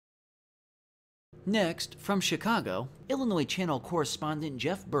Next, from Chicago, Illinois Channel correspondent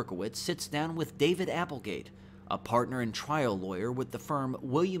Jeff Berkowitz sits down with David Applegate, a partner and trial lawyer with the firm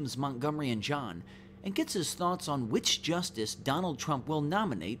Williams Montgomery and John, and gets his thoughts on which justice Donald Trump will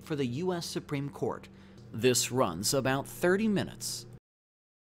nominate for the U.S. Supreme Court. This runs about 30 minutes.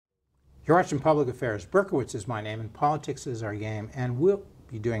 You're watching Public Affairs. Berkowitz is my name, and politics is our game, and we'll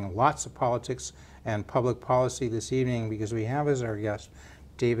be doing lots of politics and public policy this evening because we have as our guest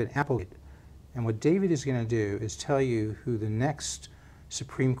David Applegate. And what David is going to do is tell you who the next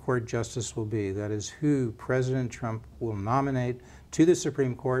Supreme Court justice will be. That is, who President Trump will nominate to the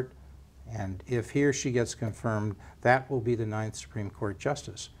Supreme Court, and if he or she gets confirmed, that will be the 9th Supreme Court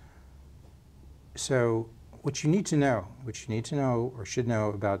justice. So what you need to know or should know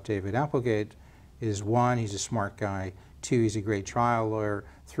about David Applegate is, 1, he's a smart guy, 2, he's a great trial lawyer,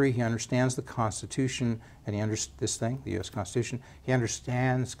 3, he understands the Constitution, and he understands this thing, the U.S. Constitution. He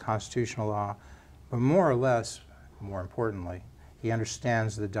understands constitutional law, but more or less, more importantly, he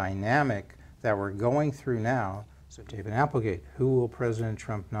understands the dynamic that we're going through now. So David Applegate, who will President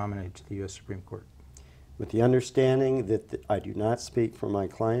Trump nominate to the U.S. Supreme Court? With the understanding that I do not speak for my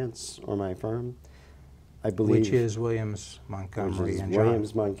clients or my firm, I believe... Which is Williams Montgomery and John.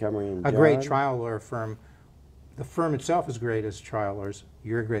 Williams Montgomery and John. A great trial lawyer firm. The firm itself is great as trial lawyers.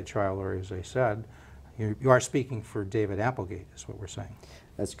 You're a great trial lawyer, as I said. You are speaking for David Applegate, is what we're saying.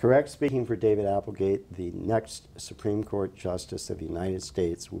 That's correct. Speaking for David Applegate, the next Supreme Court Justice of the United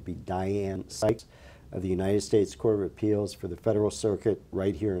States will be Diane Sykes of the United States Court of Appeals for the Federal Circuit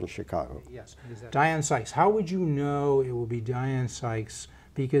right here in Chicago. Yes. Diane Sykes. How would you know it will be Diane Sykes?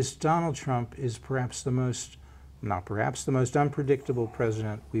 Because Donald Trump is perhaps the most, not perhaps, the most unpredictable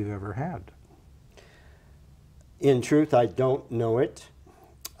president we've ever had. In truth, I don't know it.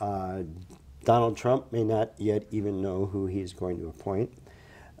 Donald Trump may not yet even know who he's going to appoint.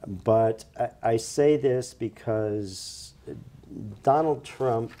 But I say this because Donald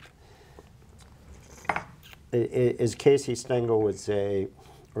Trump, as Casey Stengel would say,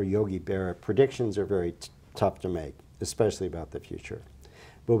 or Yogi Berra, predictions are very tough to make, especially about the future.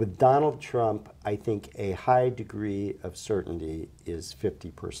 But with Donald Trump, I think a high degree of certainty is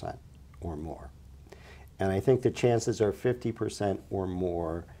 50% or more. And I think the chances are 50% or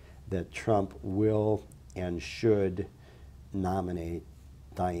more that Trump will and should nominate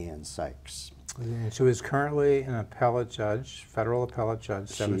Diane Sykes. Who is currently an appellate judge, federal appellate judge,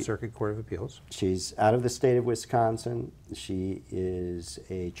 7th Circuit Court of Appeals. She's out of the state of Wisconsin. She is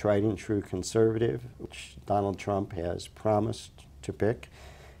a tried and true conservative, which Donald Trump has promised to pick.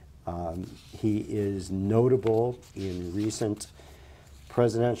 He is notable in recent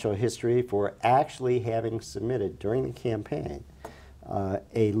presidential history for actually having submitted during the campaign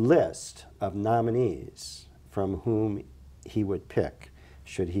a list of nominees from whom he would pick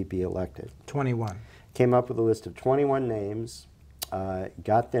should he be elected. 21. Came up with a list of 21 names,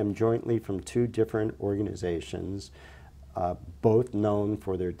 got them jointly from 2 different organizations, both known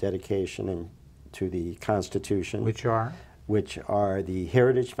for their dedication to the Constitution. Which are? Which are the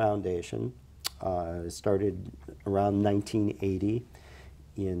Heritage Foundation, started around 1980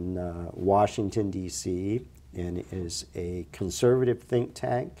 in Washington, D.C., and is a conservative think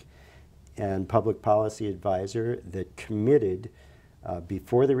tank and public policy advisor that committed,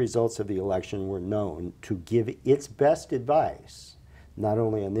 before the results of the election were known, to give its best advice, not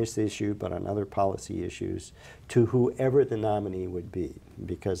only on this issue but on other policy issues, to whoever the nominee would be,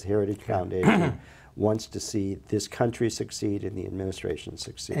 because Heritage Foundation wants to see this country succeed and the administration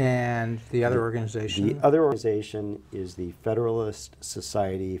succeed. And the other organization? The other organization is the Federalist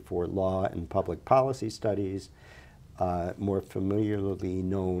Society for Law and Public Policy Studies, more familiarly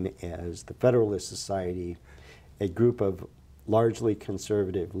known as the Federalist Society, a group of largely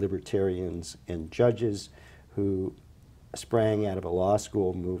conservative libertarians and judges who sprang out of a law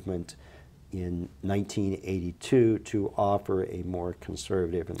school movement in 1982 to offer a more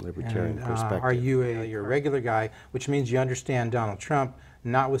conservative and libertarian perspective. Are you you're a regular guy, which means you understand Donald Trump,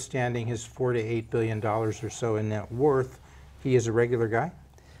 notwithstanding his $4 to $8 billion or so in net worth, he is a regular guy?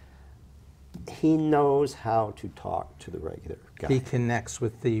 He knows how to talk to the regular guy. He connects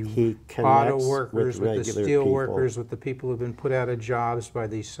with the auto workers, with the steel workers, with the people who have been put out of jobs by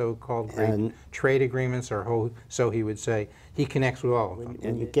these so-called great trade agreements, or so he would say. He connects with all of them.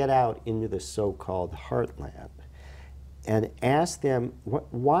 And you get out into the so-called heartland and ask them,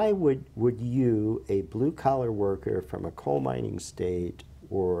 why would you, a blue-collar worker from a coal mining state,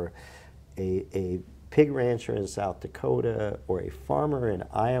 or a pig rancher in South Dakota, or a farmer in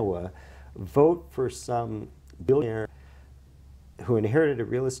Iowa, vote for some billionaire who inherited a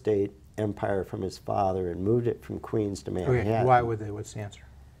real estate empire from his father and moved it from Queens to Manhattan? Okay, why would they? What's the answer?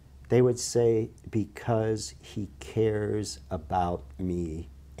 They would say, because he cares about me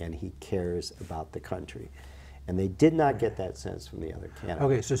and he cares about the country. And they did not get that sense from the other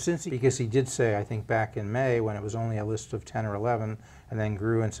candidates. Okay, so because he did say, I think back in May, when it was only a list of 10 or 11, and then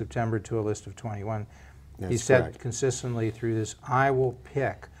grew in September to a list of 21, he said consistently through this, I will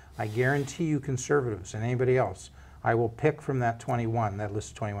pick, I guarantee you conservatives and anybody else, I will pick from that 21, that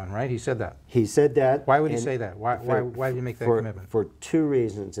list of 21, right? He said that. He said that. Why would he say that? Why did he make that commitment? For two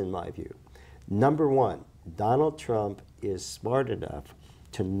reasons, in my view. Number one, Donald Trump is smart enough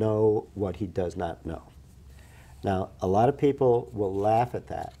to know what he does not know. Now, a lot of people will laugh at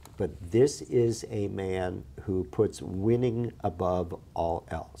that, but this is a man who puts winning above all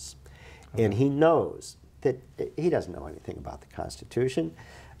else. Okay. And he knows that he doesn't know anything about the Constitution.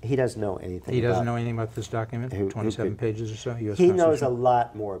 He doesn't know anything He doesn't know anything about this document, 27 pages or so, U.S. He knows a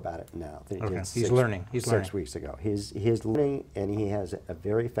lot more about it now than he did He's learning. He's learning. 6 weeks ago. He's learning, and he has a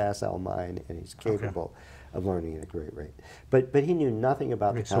very facile mind, and he's capable of learning at a great rate. But he knew nothing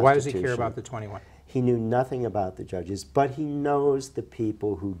about the Constitution. So why does he care about the 21? He knew nothing about the judges, but he knows the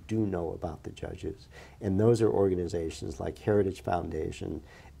people who do know about the judges. And those are organizations like Heritage Foundation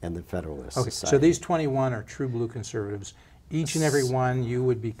and the Federalist Society. So these 21 are true blue conservatives. Each and every one you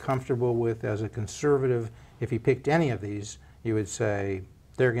would be comfortable with as a conservative. If he picked any of these, you would say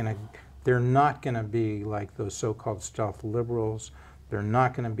they're not going to be like those so-called stealth liberals. They're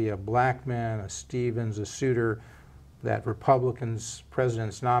not going to be a black man, a Stevens, a Souter, that Republicans,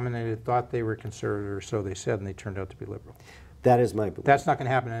 presidents nominated, thought they were conservative, so they said, and they turned out to be liberal. That is my belief. That's not going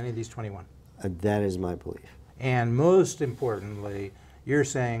to happen in any of these 21. That is my belief. And most importantly, you're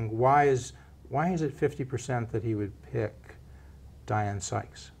saying, why is it 50% that he would pick Dianne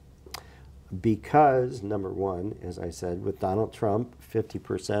Sykes? Because, number one, as I said, with Donald Trump,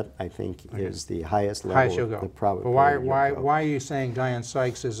 50% I think is the highest level of the probability. Why are you saying Dianne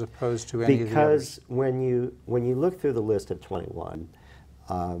Sykes as opposed to any of the others? Because when you look through the list of 21,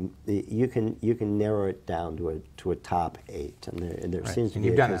 you can narrow it down to a top 8, and there seems to be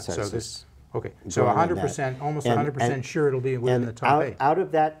a consensus. So 100%, almost 100% sure it'll be within the top 8. Out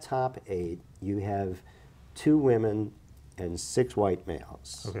of that top 8, you have 2 women and 6 white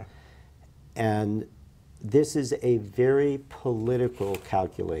males. Okay. And this is a very political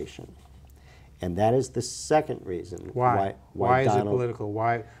calculation. And that is the second reason why is it political?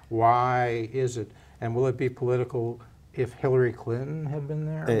 Why is it? And will it be political if Hillary Clinton had been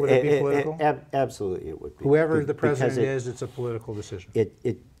there? Would it be political? Absolutely it would be. Whoever the president is, it's a political decision.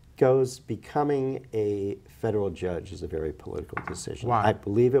 Becoming a federal judge is a very political decision. Why? I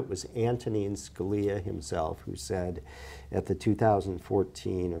believe it was Antonin Scalia himself who said at the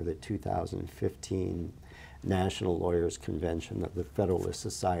 2014 or the 2015 National Lawyers Convention of the Federalist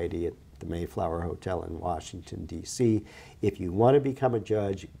Society at the Mayflower Hotel in Washington, D.C., if you want to become a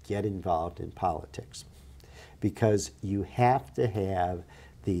judge, get involved in politics. Because you have to have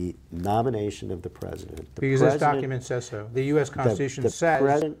the nomination of the president. Because this document says so. The U.S. Constitution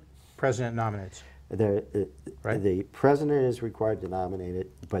says president nominates. The president is required to nominate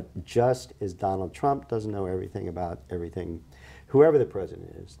it, but just as Donald Trump doesn't know everything about everything, whoever the president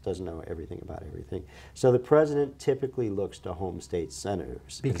is doesn't know everything about everything. So the president typically looks to home state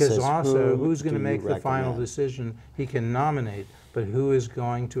senators. Because also, who's going to make the final decision? He can nominate, but who is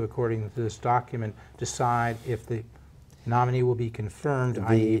going to, according to this document, decide if the nominee will be confirmed,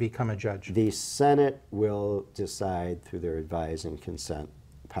 i.e. become a judge? The Senate will decide through their advise and consent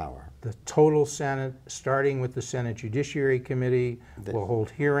power. The total Senate, starting with the Senate Judiciary Committee, will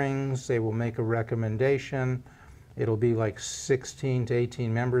hold hearings. They will make a recommendation. It'll be like 16 to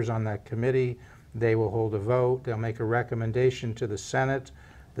 18 members on that committee. They will hold a vote. They'll make a recommendation to the Senate.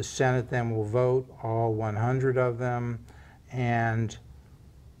 The Senate then will vote, all 100 of them, and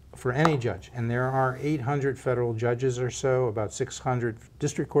for any judge. And there are 800 federal judges or so, about 600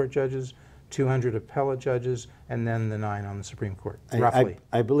 district court judges, 200 appellate judges, and then the 9 on the Supreme Court, roughly.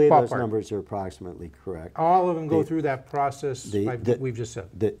 I believe those numbers are approximately correct. All of them go through that process we've just said.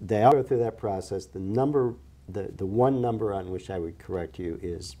 They all go through that process. The one number on which I would correct you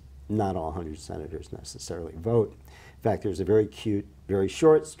is not all 100 senators necessarily vote. In fact, there's a very cute, very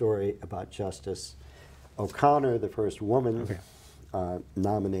short story about Justice O'Connor, the first woman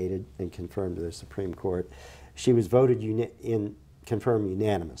nominated and confirmed to the Supreme Court. She was voted confirmed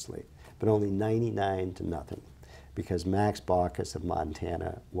unanimously, but only 99 to nothing, because Max Baucus of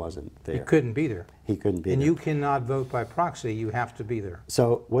Montana wasn't there. He couldn't be there. He couldn't be there. And you cannot vote by proxy. You have to be there.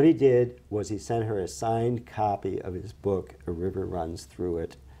 So what he did was he sent her a signed copy of his book, A River Runs Through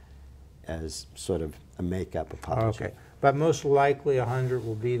It, as sort of a make-up apology. Okay. But most likely 100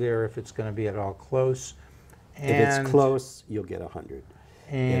 will be there if it's going to be at all close. If it's close, you'll get 100.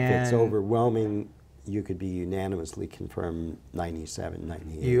 And if it's overwhelming, you could be unanimously confirmed 97,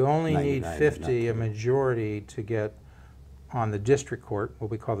 98, you only 99, need 50, a majority, to get on the district court,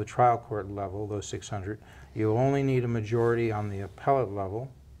 what we call the trial court level, those 600. You only need a majority on the appellate level,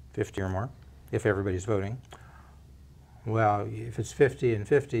 50 or more, if everybody's voting. Well, if it's 50 and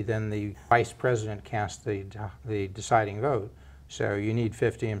 50, then the vice president casts the deciding vote. So you need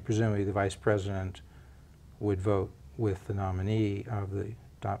 50, and presumably the vice president would vote with the nominee of the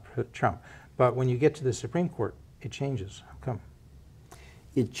Trump. But when you get to the Supreme Court, it changes. How come?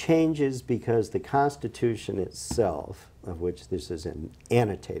 It changes because the Constitution itself, of which this is an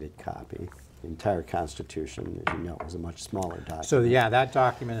annotated copy, the entire Constitution, as you know, is a much smaller document. So yeah, that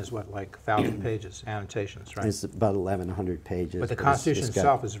document is what, like 1,000 pages, annotations, right? It's about 1,100 pages. But the Constitution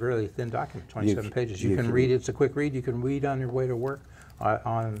itself is a really thin document, 27 pages. You can read it, it's a quick read. You can read on your way to work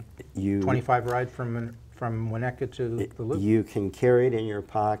on 25 ride from Winnetka to the Loop. You can carry it in your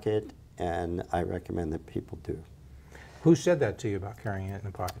pocket, and I recommend that people do. Who said that to you about carrying it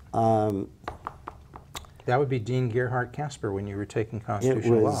in the pocket? That would be Dean Gerhardt Casper when you were taking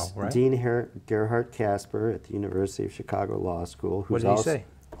constitutional law, right? It was Dean Gerhardt Casper at the University of Chicago Law School, who's What did he say?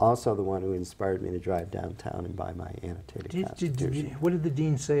 Also the one who inspired me to drive downtown and buy my annotated Constitution. What did the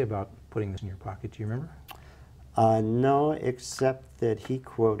dean say about putting this in your pocket? Do you remember? No, except that he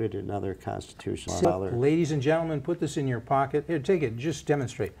quoted another constitutional scholar. Ladies and gentlemen, put this in your pocket. Here, take it. Just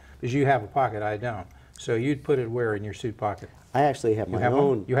demonstrate. Because you have a pocket, I don't. So you'd put it where in your suit pocket? I actually have my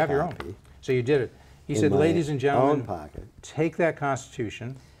own. You have your own. So you did it. He said, ladies and gentlemen, take that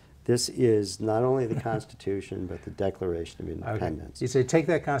Constitution. This is not only the Constitution, but the Declaration of Independence. Okay. He said, take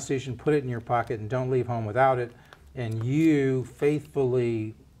that Constitution, put it in your pocket, and don't leave home without it. And you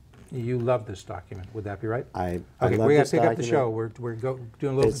faithfully, you love this document. Would that be right? I okay, love we got this to pick document. up the show. We're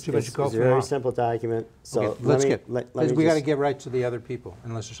doing a little too much to go It's a for very simple document. So okay, let's get. We got to just get right to the other people,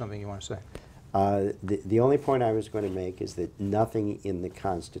 unless there's something you want to say. The only point I was going to make is that nothing in the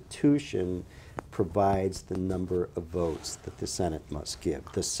Constitution provides the number of votes that the Senate must give.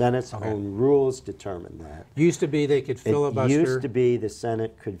 The Senate's own rules determine that. Used to be they could filibuster. It used to be the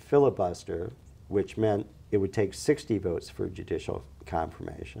Senate could filibuster, which meant it would take 60 votes for judicial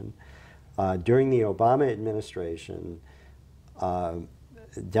confirmation. During the Obama administration,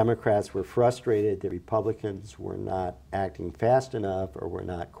 Democrats were frustrated that Republicans were not acting fast enough or were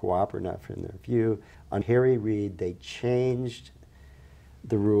not cooperative enough in their view. On Harry Reid, they changed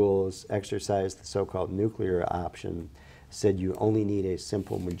the rules, exercised the so-called nuclear option, said you only need a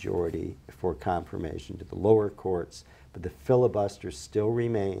simple majority for confirmation to the lower courts, but the filibuster still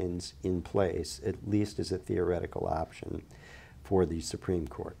remains in place, at least as a theoretical option for the Supreme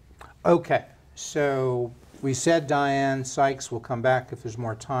Court. Okay, so we said Diane Sykes will come back if there's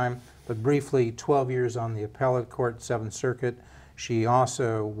more time, but briefly, 12 years on the appellate court, 7th Circuit. She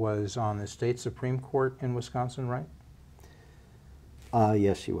also was on the state Supreme Court in Wisconsin, right?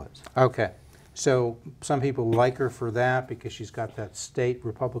 Yes, she was. Okay, so some people like her for that because she's got that state,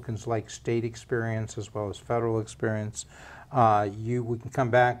 Republicans like state experience as well as federal experience. We can come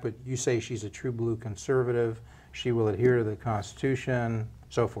back, but you say she's a true blue conservative. She will adhere to the Constitution,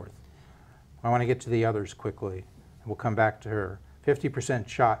 so forth. I want to get to the others quickly. We'll come back to her. 50%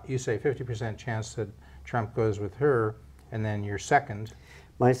 shot, you say 50% chance that Trump goes with her, and then your second.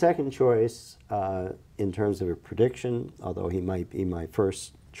 My second choice, in terms of a prediction, although he might be my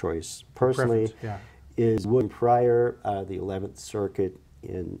first choice personally, is William Pryor, the 11th Circuit,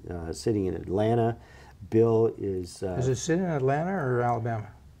 sitting in Atlanta. Bill is... Is it sitting in Atlanta or Alabama?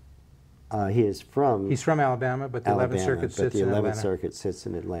 He is from... He's from Alabama, but the 11th Circuit sits in Atlanta. But the 11th Circuit sits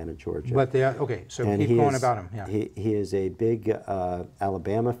in Atlanta, Georgia. But okay, so keep going about him. Yeah. He is a big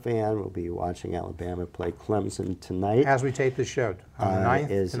Alabama fan. We'll be watching Alabama play Clemson tonight. As we tape the show. On the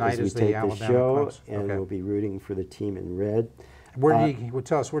 9th, tonight is the Alabama Clemson. And we'll be rooting for the team in red. Where do you,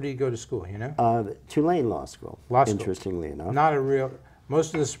 tell us, where do you go to school, you know? Tulane Law School, interestingly enough. Not a real...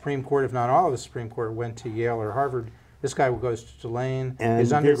 Most of the Supreme Court, if not all of the Supreme Court, went to Yale or Harvard. This guy goes to Tulane.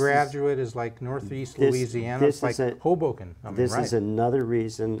 His undergraduate is like Northeast Louisiana. It's like Hoboken. This is another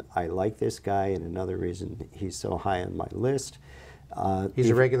reason I like this guy, and another reason he's so high on my list. He's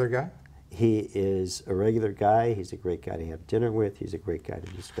a regular guy? He is a regular guy. He's a great guy to have dinner with. He's a great guy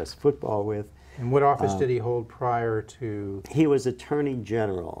to discuss football with. And what office did he hold prior to? He was Attorney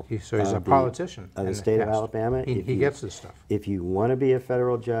General. So he's a politician. Of the state of Alabama. He gets this stuff. If you want to be a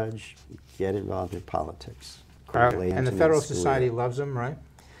federal judge, get involved in politics. And the Federalist Society loves him, right?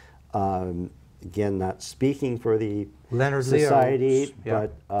 Again, not speaking for the Leonard Society, Leo.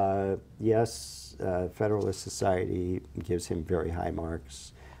 but yes, Federalist Society gives him very high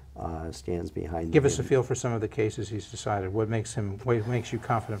marks. stands behind Give him. us a feel for some of the cases he's decided. What makes you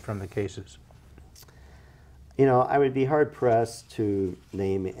confident from the cases? You know, I would be hard-pressed to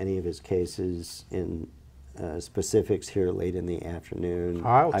name any of his cases in specifics here late in the afternoon.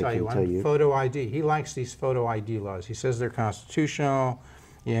 I'll tell you one. Photo ID. He likes these photo ID laws. He says they're constitutional.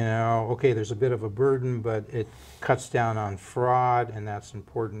 You know, okay, there's a bit of a burden, but it cuts down on fraud, and that's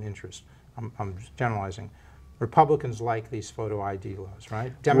important interest. I'm generalizing. Republicans like these photo ID laws,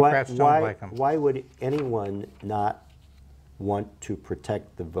 right? Democrats don't like them. Why would anyone not want to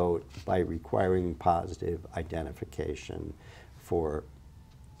protect the vote by requiring positive identification for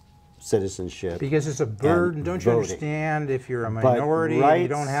citizenship? Because it's a burden. Don't you understand? If you're a minority, you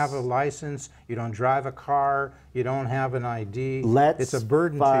don't have a license, you don't drive a car, you don't have an ID, it's a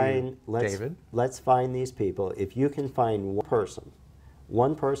burden to you, David. Let's find these people. If you can find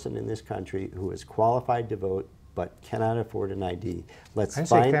one person in this country who is qualified to vote but cannot afford an ID, I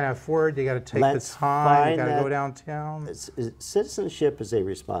say can't afford, you got to take the time, you got to go downtown. Citizenship is a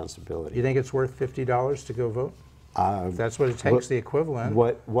responsibility. You think it's worth $50 to go vote? If that's what it takes, the equivalent.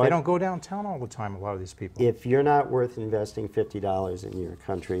 They don't go downtown all the time, a lot of these people. If you're not worth investing $50 in your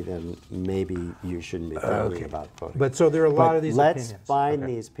country, then maybe you shouldn't be thinking about voting. But so there are a lot of these opinions. Let's find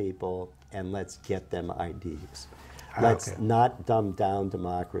these people and let's get them IDs. Let's not dumb down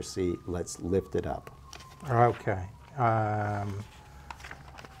democracy. Let's lift it up. Okay.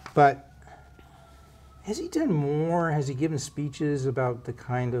 But has he done more? Has he given speeches about the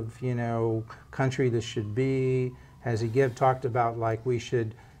kind of, you know, country this should be? Has he talked about, like, we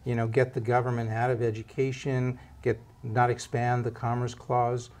should, you know, get the government out of education, not expand the Commerce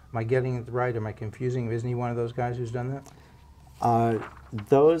Clause? Am I getting it right? Am I confusing him? Isn't he one of those guys who's done that?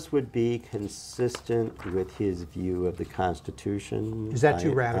 Those would be consistent with his view of the Constitution. Is that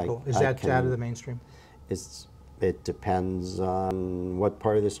too radical? Is that out of the mainstream? It depends on what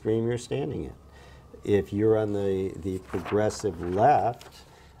part of the stream you're standing in. If you're on the progressive left,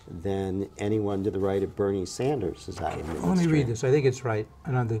 then anyone to the right of Bernie Sanders is out of the mainstream. Let me read this. I think it's right.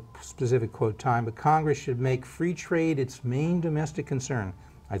 Another specific quote time, but Congress should make free trade its main domestic concern.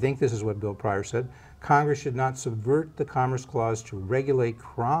 I think this is what Bill Pryor said. Congress should not subvert the Commerce Clause to regulate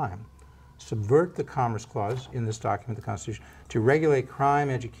crime. Subvert the Commerce Clause in this document, the Constitution, to regulate crime,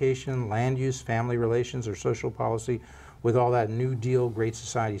 education, land use, family relations, or social policy with all that New Deal, Great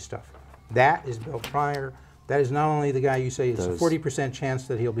Society stuff. That is Bill Pryor. That is not only the guy you say it's a 40% chance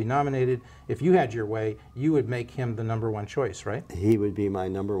that he'll be nominated. If you had your way, you would make him the #1 choice, right? He would be my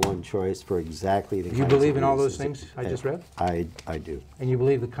 #1 choice for exactly the kinds You of believe in all those reasons things I just read? I do. And you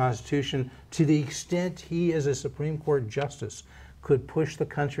believe the Constitution, to the extent he as a Supreme Court justice could push the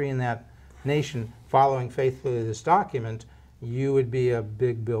country in that nation following faithfully this document, you would be a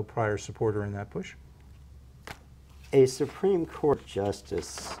big Bill Pryor supporter in that push? A Supreme Court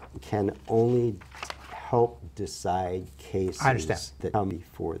justice can only help decide cases that come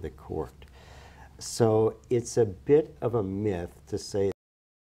before the court. So it's a bit of a myth to say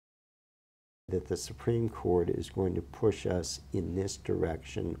that the Supreme Court is going to push us in this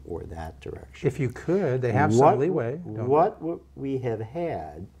direction or that direction. If you could, they have some leeway. What we have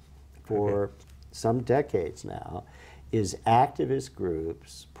had for some decades now is activist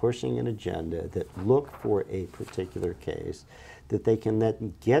groups pushing an agenda that look for a particular case that they can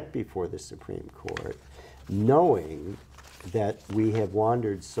then get before the Supreme Court, knowing that we have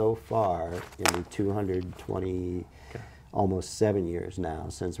wandered so far in the 220, almost 7 years now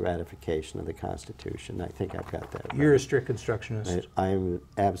since ratification of the Constitution. I think I've got that right. You're a strict constructionist. I am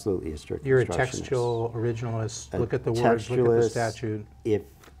absolutely a strict constructionist. You're a textual originalist. Look at the words, look at the statute. If,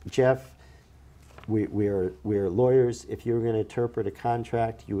 Jeff, we are lawyers. If you were going to interpret a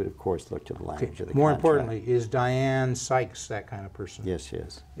contract, you would, of course, look to the language of the More contract. importantly, is Diane Sykes that kind of person? Yes, she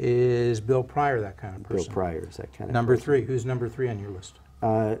is. Is Bill Pryor that kind of person? Bill Pryor is that kind of Number person. 3. Who's number 3 on your list?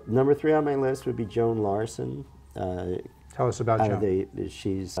 Number 3 on my list would be Joan Larson. Tell us about Joan.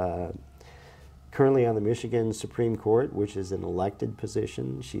 She's currently on the Michigan Supreme Court, which is an elected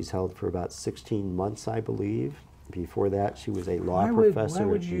position. She's held for about 16 months, I believe. Before that, she was a law professor. Why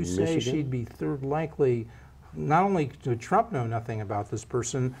would you say she'd be third likely? Not only did Trump know nothing about this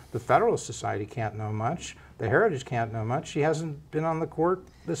person, the Federalist Society can't know much, the Heritage can't know much. She hasn't been on the court,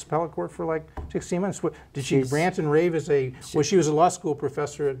 this appellate court, for like 16 months. Did she rant and rave as she was a law school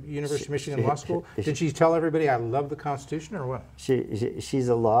professor at University of Michigan Law School? Did she tell everybody, I love the Constitution, or what? She's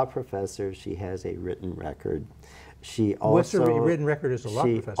a law professor. She has a written record. She also, what's her written record as a law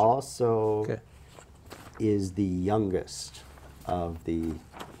professor? She also is the youngest of the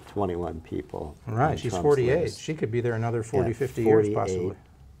 21 people. Right, she's 48. List. She could be there another 40, 50 years possibly.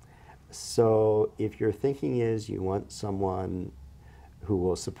 So if your thinking is you want someone who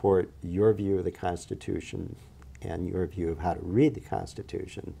will support your view of the Constitution and your view of how to read the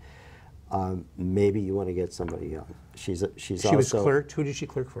Constitution, maybe you want to get somebody young. She was clerked. Who did she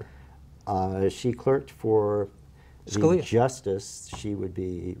clerk for? She clerked for Scalia. the justice. She would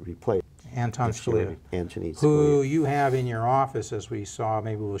be replaced. Anton Scalia. Anthony Scalia. Who you have in your office, as we saw.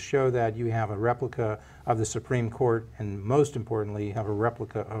 Maybe we'll show that. You have a replica of the Supreme Court, and most importantly, you have a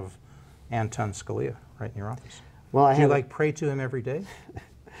replica of Anton Scalia right in your office. Well, Do you like pray to him every day?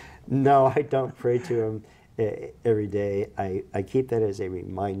 No, I don't pray to him every day. I keep that as a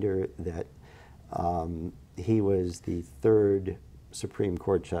reminder that he was the third Supreme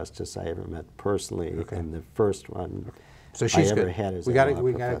Court justice I ever met personally, and the first one so she's I ever good. had as we a gotta, law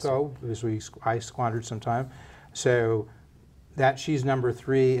we professor. gotta go because I squandered some time. So that she's number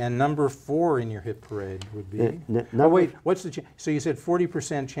 3, and number 4 in your hit parade would be. Oh wait, what's the? So you said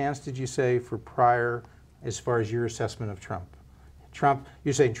 40% chance? Did you say for prior, as far as your assessment of Trump? Trump,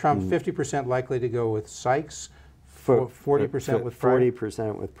 you're saying Trump 50% likely to go with Sykes, 40% with Pryor?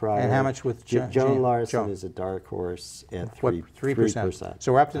 40% with Pryor. And how much with Joan Larson Joan? is a dark horse at 3%.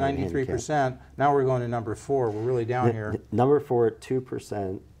 So we're up to 93%. Now we're going to number 4. We're really down here. Number 4 at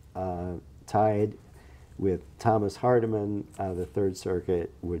 2%, tied with Thomas Hardiman out of the Third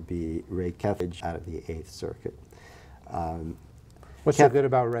Circuit would be Ray Kethledge out of the Eighth Circuit. What's so good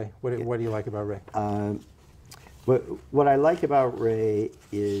about Ray? What do you like about Ray? What I like about Ray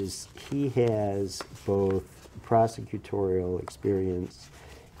is he has both prosecutorial experience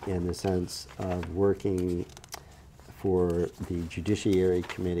in the sense of working for the Judiciary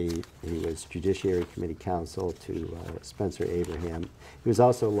Committee. He was Judiciary Committee counsel to Spencer Abraham. He was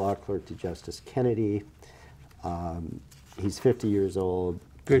also law clerk to Justice Kennedy. He's 50 years old.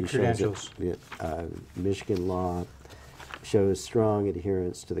 Good credentials. Michigan law shows strong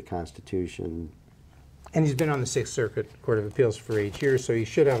adherence to the Constitution. And he's been on the Sixth Circuit Court of Appeals for 8 years, so he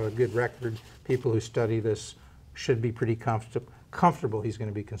should have a good record. People who study this should be pretty comfortable he's going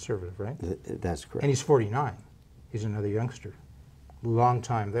to be conservative, right? That's correct. And he's 49. He's another youngster. Long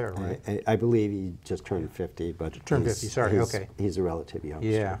time there, right? I believe he just turned 50, but turned 50. Sorry, okay. He's a relative youngster.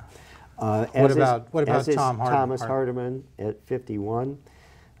 Yeah. What about Tom Hardiman? Thomas Hardiman at 51.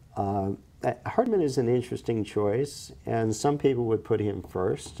 Hardiman is an interesting choice, and some people would put him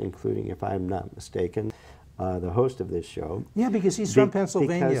first, including, if I'm not mistaken, the host of this show. Yeah, because he's from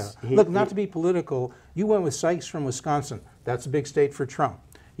Pennsylvania. Look, not to be political, you went with Sykes from Wisconsin. That's a big state for Trump.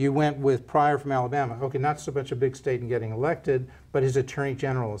 You went with Pryor from Alabama. Okay, not so much a big state in getting elected, but his attorney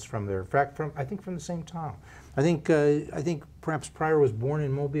general is from there. In fact, I think from the same town. I think perhaps Pryor was born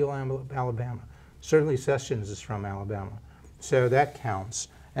in Mobile, Alabama. Certainly Sessions is from Alabama, so that counts.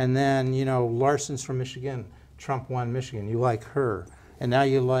 And then, you know, Larson's from Michigan. Trump won Michigan. You like her. And now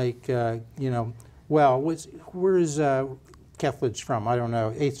you like, you know, well, where is Kethledge from? I don't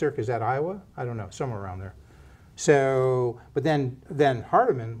know. Eighth Circuit, is that Iowa? I don't know, somewhere around there. So, but then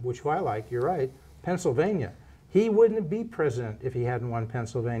Hardiman, which I like, you're right, Pennsylvania. He wouldn't be president if he hadn't won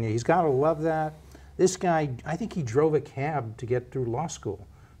Pennsylvania. He's got to love that. This guy, I think he drove a cab to get through law school.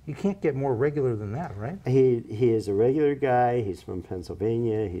 You can't get more regular than that, right? He is a regular guy. He's from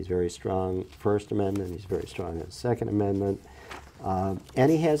Pennsylvania. He's very strong First Amendment. He's very strong in the Second Amendment.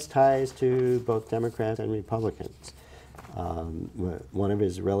 And he has ties to both Democrats and Republicans. One of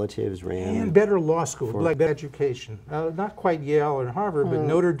his relatives ran... And better law school, like better education. Not quite Yale or Harvard, but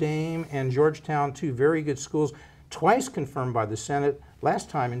Notre Dame and Georgetown, 2 very good schools, twice confirmed by the Senate.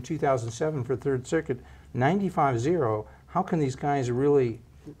 Last time in 2007 for Third Circuit, 95-0. How can these guys really...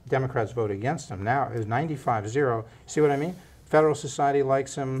 Democrats vote against him. Now it's 95-0. See what I mean? Federal Society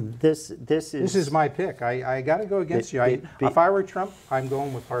likes him. This is my pick. I got to go against you. If I were Trump, I'm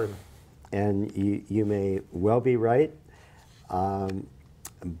going with Hardiman. And you may well be right,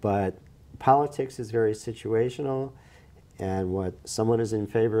 but politics is very situational, and what someone is in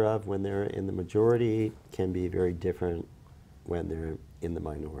favor of when they're in the majority can be very different when they're in the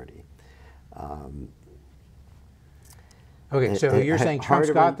minority. Okay, so you're saying Trump's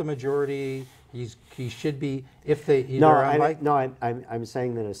got the majority. He should be if they. I'm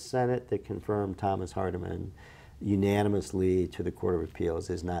saying that a Senate that confirmed Thomas Hardiman unanimously to the Court of Appeals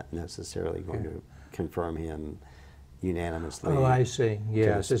is not necessarily going to confirm him unanimously. Oh, I see.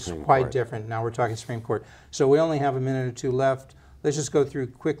 Yes, this is quite different. Now we're talking Supreme Court. So we only have a minute or 2 left. Let's just go through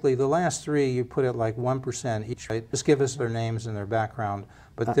quickly. The last 3 you put at like 1% each. Right? Just give us their names and their background,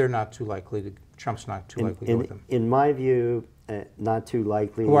 but they're not too likely to. Trump's not too likely to go with them. In my view, not too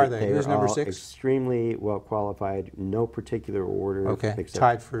likely. Who are they? Who's number 6? Extremely well qualified. No particular order. Okay. Except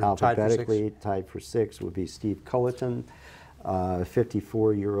Tied for alphabetically. 6. Tied for 6 would be Steve Culleton. a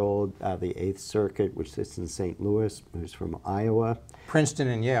 54-year-old out of the 8th Circuit, which sits in St. Louis, who's from Iowa. Princeton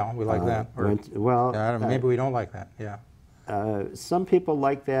and Yale, we like that. Or, well, I don't know, maybe we don't like that, yeah. Some people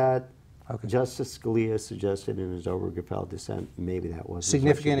like that. Okay. Justice Scalia suggested in his Obergefell dissent maybe that wasn't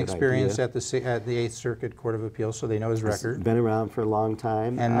Significant such a good experience idea. at the 8th Circuit Court of Appeals, so they know his record. Been around for a long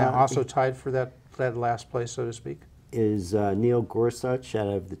time. And also tied for that last place, so to speak. Is Neil Gorsuch out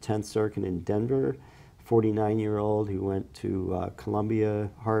of the 10th Circuit in Denver, 49-year-old who went to Columbia,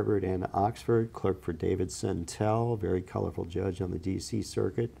 Harvard, and Oxford, clerk for David Sentell, very colorful judge on the D.C.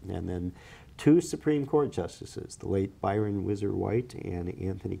 Circuit, and then 2 Supreme Court justices, the late Byron Whizzer White and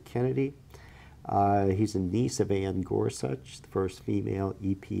Anthony Kennedy. He's a niece of Ann Gorsuch, the first female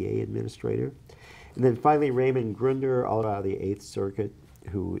EPA administrator. And then finally, Raymond Grunder, all out of the 8th Circuit,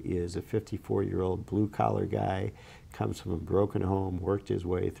 who is a 54-year-old blue-collar guy, comes from a broken home, worked his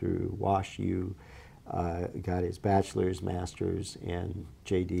way through Wash U, got his bachelor's, master's, and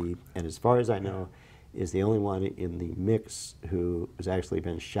JD, and as far as I know, is the only one in the mix who has actually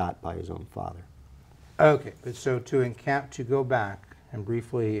been shot by his own father. Okay, but so to go back, and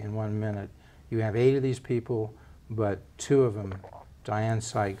briefly in 1 minute, you have 8 of these people, but 2 of them, Diane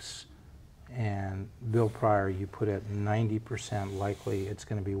Sykes and Bill Pryor, you put at 90% likely it's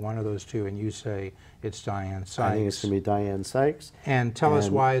going to be one of those 2, and you say it's Diane Sykes. I think it's going to be Diane Sykes. And tell us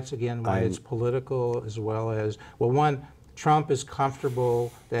why it's, again, why it's political as well as, well, one, Trump is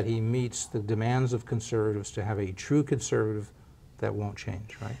comfortable that he meets the demands of conservatives to have a true conservative that won't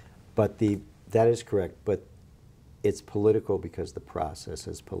change, right? But that is correct, but it's political because the process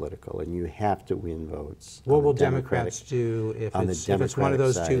is political, and you have to win votes. What will Democrats do if it's one of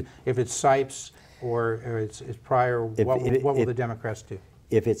those side. 2? If it's Sipes or it's Pryor, what will the Democrats do?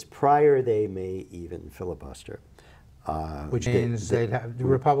 If it's Pryor, they may even filibuster. Which means the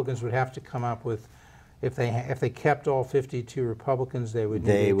Republicans would have to come up with, if they kept all 52 Republicans, they would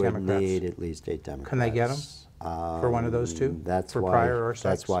need 8 Democrats. They would need at least 8 Democrats. Can they get them for one of those 2? For Pryor or Sykes?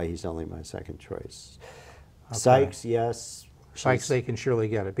 That's why he's only my second choice. Okay. Sykes, yes. Sykes, they can surely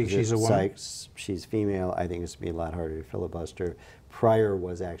get it because she's a woman. Sykes, she's female. I think it's going to be a lot harder to filibuster. Pryor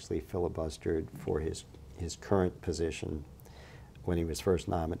was actually filibustered for his current position when he was first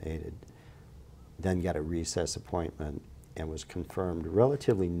nominated, then got a recess appointment and was confirmed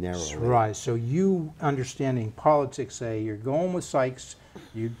relatively narrowly. Right. So you, understanding politics, say you're going with Sykes,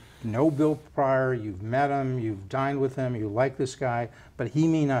 you know Bill Pryor, you've met him, you've dined with him, you like this guy, but he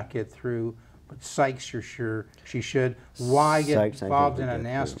may not get through. But Sykes, you're sure she should. Why get involved in a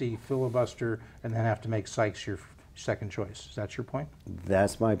nasty filibuster and then have to make Sykes your second choice? Is that your point?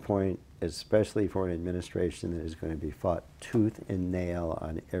 That's my point, especially for an administration that is going to be fought tooth and nail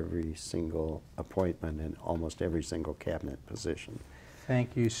on every single appointment and almost every single cabinet position.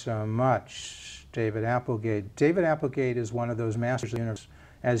 Thank you so much, David Applegate. David Applegate is one of those masters of the universe.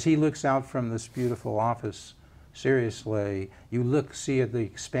 As he looks out from this beautiful office, seriously, you see at the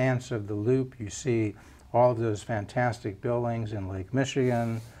expanse of the loop, you see all of those fantastic buildings in Lake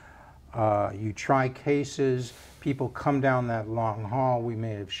Michigan. You try cases, people come down that long hall we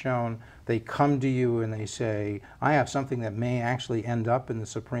may have shown, they come to you and they say, I have something that may actually end up in the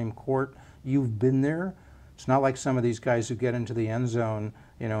Supreme Court. You've been there. It's not like some of these guys who get into the end zone,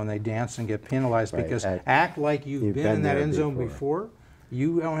 you know, and they dance and get penalized, right, because act like you've been in that end zone before.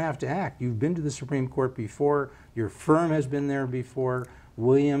 You don't have to act. You've been to the Supreme Court before. Your firm has been there before.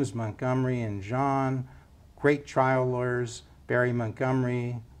 Williams, Montgomery, and John, great trial lawyers, Barry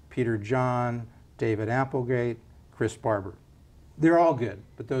Montgomery, Peter John, David Applegate, Chris Barber. They're all good,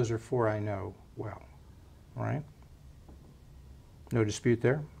 but those are 4 I know well, all right? No dispute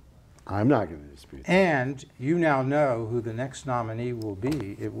there? I'm not going to dispute that. And you now know who the next nominee will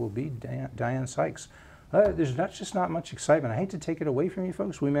be. It will be Diane Sykes. There's just not much excitement. I hate to take it away from you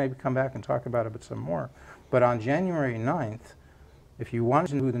folks. We may come back and talk about it but some more. But on January 9th, if you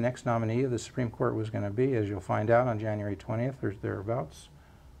wanted to know who the next nominee of the Supreme Court was going to be, as you'll find out on January 20th or thereabouts,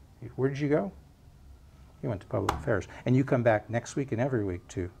 where did you go? You went to Public Affairs. And you come back next week and every week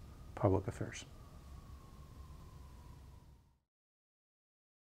to Public Affairs.